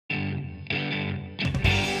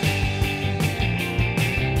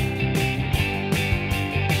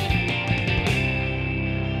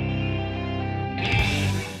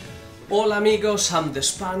Hola amigos, I'm the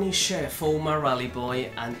Spanish chef Omar Rally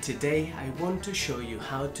Boy, and today I want to show you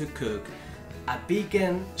how to cook a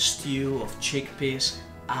vegan stew of chickpeas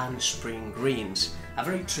and spring greens. A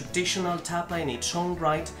very traditional tapa in its own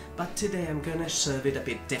right, but today I'm gonna serve it a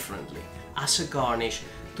bit differently as a garnish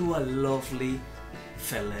to a lovely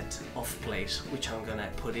fillet of plaice, which I'm gonna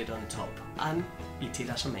put it on top and eat it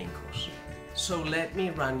as a main course. So let me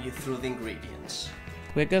run you through the ingredients.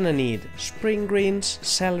 We're gonna need spring greens,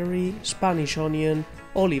 celery, Spanish onion,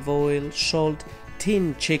 olive oil, salt,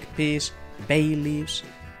 tinned chickpeas, bay leaves,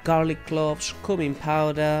 garlic cloves, cumin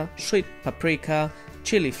powder, sweet paprika,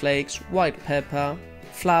 chili flakes, white pepper,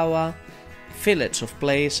 flour, fillets of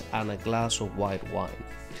plaice and a glass of white wine.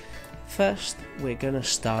 First, we're gonna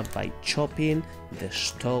start by chopping the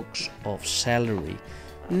stalks of celery.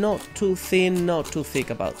 Not too thin, not too thick,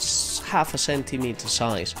 about half a centimeter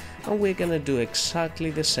size, and we're gonna do exactly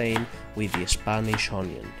the same with the Spanish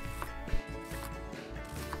onion.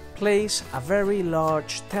 Place a very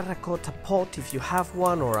large terracotta pot, if you have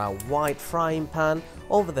one, or a white frying pan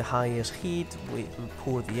over the highest heat. We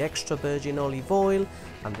pour the extra virgin olive oil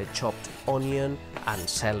and the chopped onion and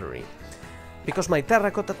celery. Because my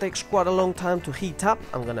terracotta takes quite a long time to heat up,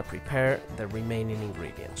 I'm gonna prepare the remaining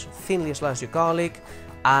ingredients. So thinly slice your garlic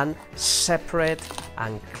and separate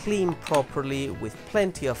and clean properly with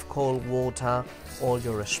plenty of cold water all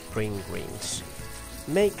your spring greens.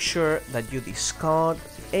 Make sure that you discard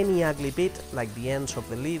any ugly bit, like the ends of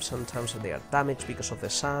the leaves. Sometimes they are damaged because of the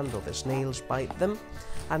sand or the snails bite them.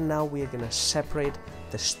 And now we're gonna separate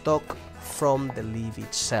the stalk from the leaf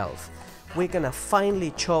itself. We're gonna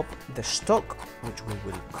finely chop the stalk, which we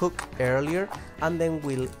will cook earlier, and then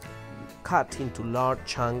we'll cut into large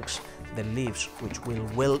chunks the leaves, which will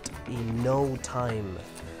wilt in no time.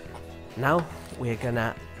 Now we're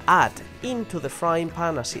gonna add into the frying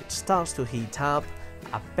pan, as it starts to heat up,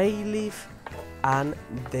 a bay leaf and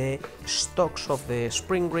the stalks of the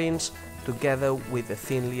spring greens together with the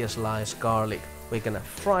thinly sliced garlic. We're gonna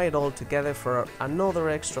fry it all together for another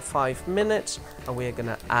extra 5 minutes, and we're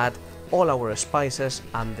gonna add all our spices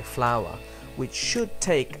and the flour, which should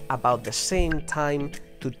take about the same time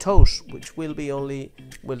to toast, which will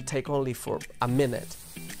take only for a minute.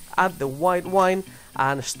 Add the white wine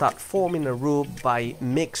and start forming a roux by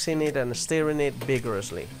mixing it and stirring it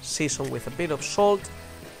vigorously. Season with a bit of salt,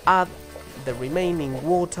 add the remaining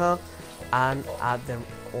water, and add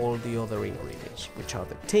all the other ingredients, which are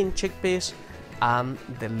the tinned chickpeas and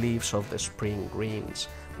the leaves of the spring greens,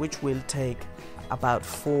 which will take about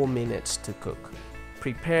 4 minutes to cook.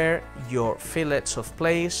 Prepare your fillets of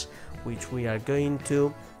plaice, which we are going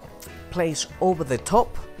to place over the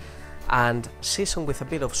top, and season with a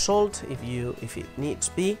bit of salt if it needs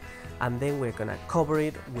be, and then we're gonna cover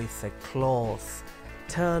it with a cloth.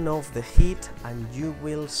 Turn off the heat and you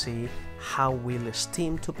will see how we'll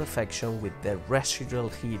steam to perfection with the residual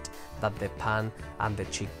heat that the pan and the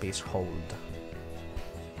chickpeas hold.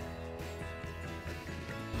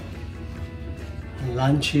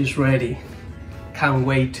 Lunch is ready. Can't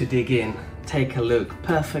wait to dig in. Take a look.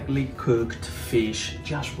 Perfectly cooked fish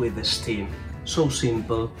just with the steam. So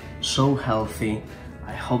simple, so healthy.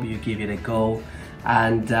 I hope you give it a go,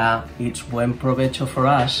 and it's buen provecho for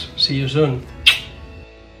us. See you soon.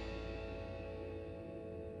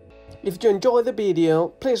 If you enjoyed the video,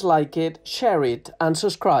 please like it, share it and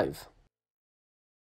subscribe.